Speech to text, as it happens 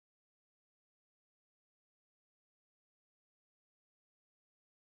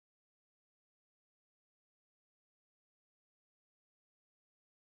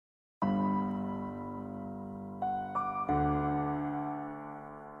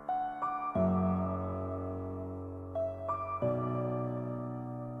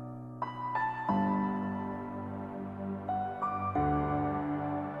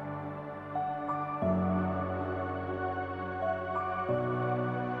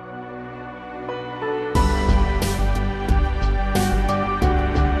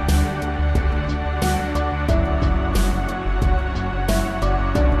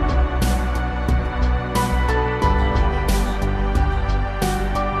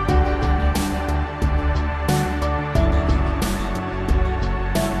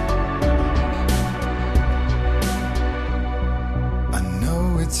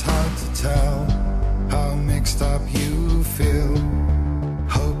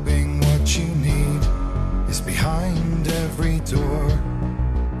door.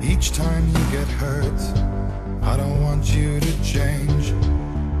 Each time you get hurt, I don't want you to change,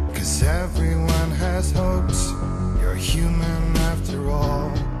 'cause everyone has hopes. You're human after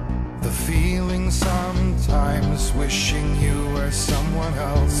all. The feeling sometimes wishing you were someone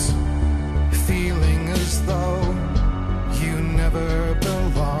else, feeling as though you never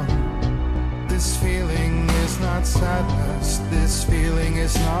belong. This feeling is not sadness, this feeling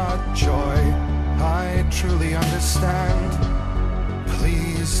is not joy. I truly understand.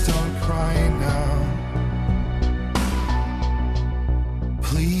 Please don't cry now.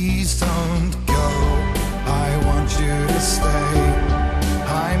 Please don't go. I want you to stay.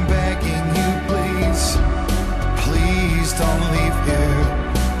 I'm begging you, please. Please don't leave here.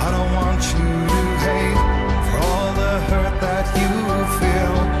 I don't want you to hate for all the hurt that you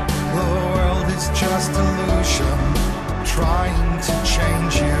feel. The world is just illusion, trying to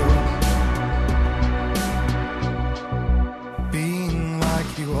change you. Being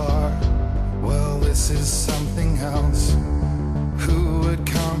like you are, well, this is something else. Who would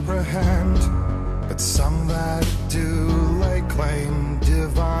comprehend? But some that do lay claim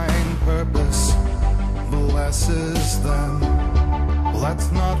divine purpose blesses them. Well,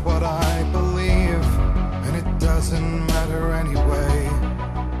 that's not what I believe, and it doesn't matter anyway.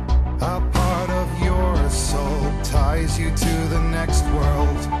 A part of your soul ties you to the next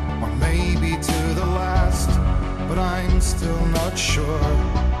world, or maybe to the last, but I'm still not sure.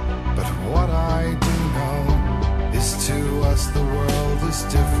 But what I do know is to us the world is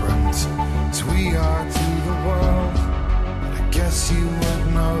different, as we are to the world. I guess you would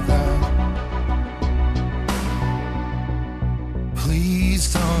know that.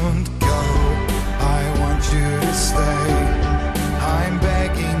 Please don't go. I want you to stay. I'm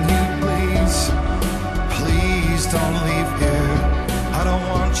begging you, please. Please don't leave here. I don't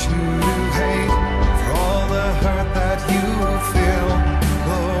want you to hate for all the hurt that you feel.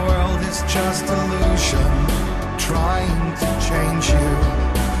 The world is just illusion, trying to change you.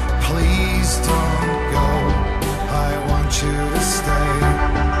 Please don't go. I want you to stay.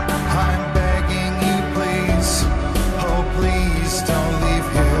 I'm begging you, please. Oh, please don't leave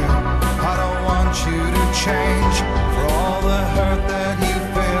here. I don't want you to change for all the hurt that you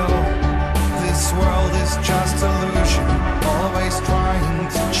feel. This world is just illusion, always trying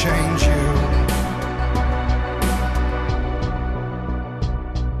to change you.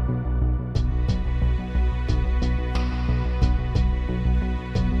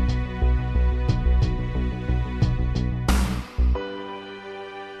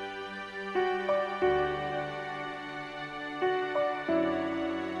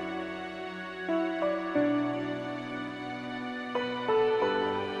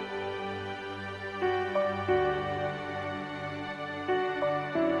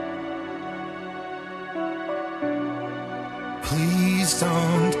 Please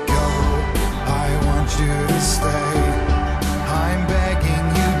don't go. I want you to stay.